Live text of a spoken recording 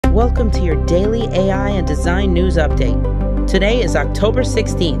welcome to your daily AI and design news update. Today is October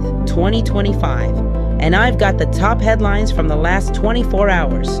 16th, 2025, and I've got the top headlines from the last 24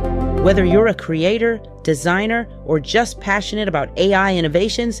 hours. Whether you're a creator, designer, or just passionate about AI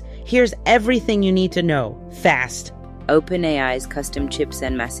innovations, here's everything you need to know, fast. OpenAI's custom chips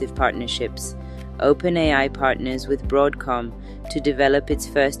and massive partnerships. OpenAI partners with Broadcom to develop its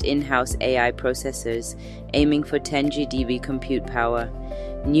first in-house AI processors, aiming for 10 GDB compute power.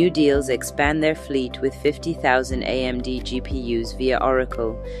 New deals expand their fleet with 50,000 AMD GPUs via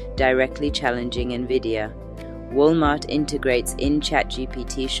Oracle, directly challenging NVIDIA. Walmart integrates in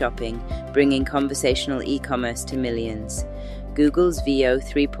ChatGPT shopping, bringing conversational e-commerce to millions. Google's Veo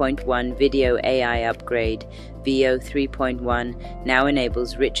 3.1 video AI upgrade, Veo 3.1, now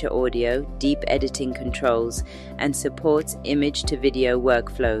enables richer audio, deep editing controls, and supports image-to-video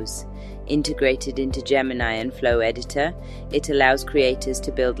workflows. Integrated into Gemini and Flow Editor, it allows creators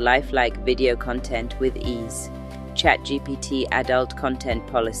to build lifelike video content with ease. ChatGPT Adult Content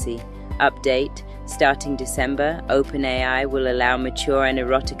Policy Update. Starting December, OpenAI will allow mature and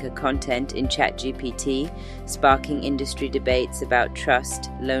erotica content in ChatGPT, sparking industry debates about trust,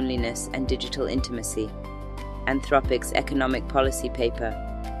 loneliness, and digital intimacy. Anthropic's economic policy paper.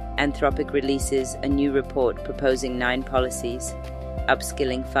 Anthropic releases a new report proposing 9 policies,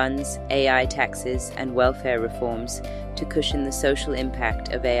 upskilling funds, AI taxes, and welfare reforms to cushion the social impact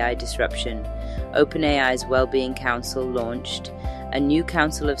of AI disruption. OpenAI's Wellbeing Council launched. A new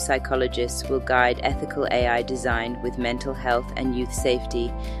council of psychologists will guide ethical AI design with mental health and youth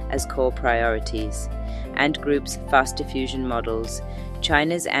safety as core priorities. Ant Group's fast diffusion models.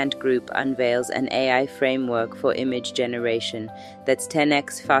 China's Ant Group unveils an AI framework for image generation that's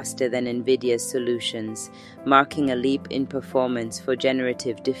 10x faster than NVIDIA's solutions, marking a leap in performance for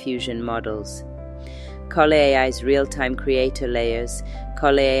generative diffusion models. Colle AI's real-time creator layers.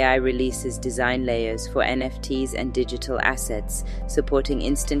 Colle AI releases design layers for NFTs and digital assets, supporting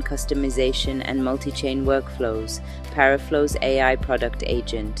instant customization and multi-chain workflows. Paraflow's AI product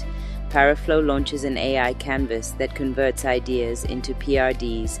agent. Paraflow launches an AI canvas that converts ideas into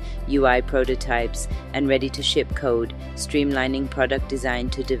PRDs, UI prototypes, and ready-to-ship code, streamlining product design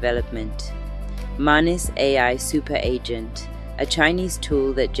to development. Manis AI Super Agent, a Chinese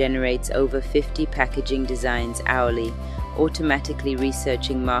tool that generates over 50 packaging designs hourly, automatically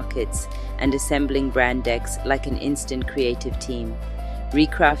researching markets and assembling brand decks like an instant creative team.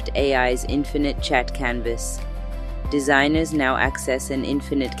 Recraft AI's Infinite Chat Canvas. Designers now access an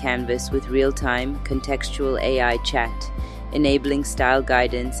infinite canvas with real-time, contextual AI chat, enabling style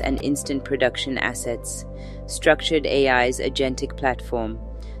guidance and instant production assets. Structured AI's agentic platform.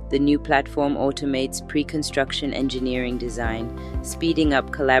 The new platform automates pre-construction engineering design, speeding up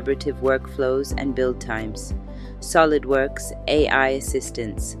collaborative workflows and build times. SolidWorks AI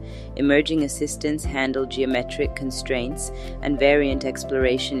Assistants. Emerging assistants handle geometric constraints and variant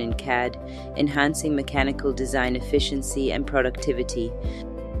exploration in CAD, enhancing mechanical design efficiency and productivity.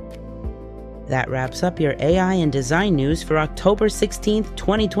 That wraps up your AI and design news for October 16th,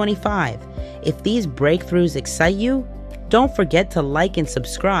 2025. If these breakthroughs excite you, don't forget to like and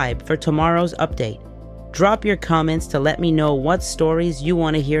subscribe for tomorrow's update. Drop your comments to let me know what stories you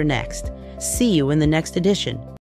want to hear next. See you in the next edition.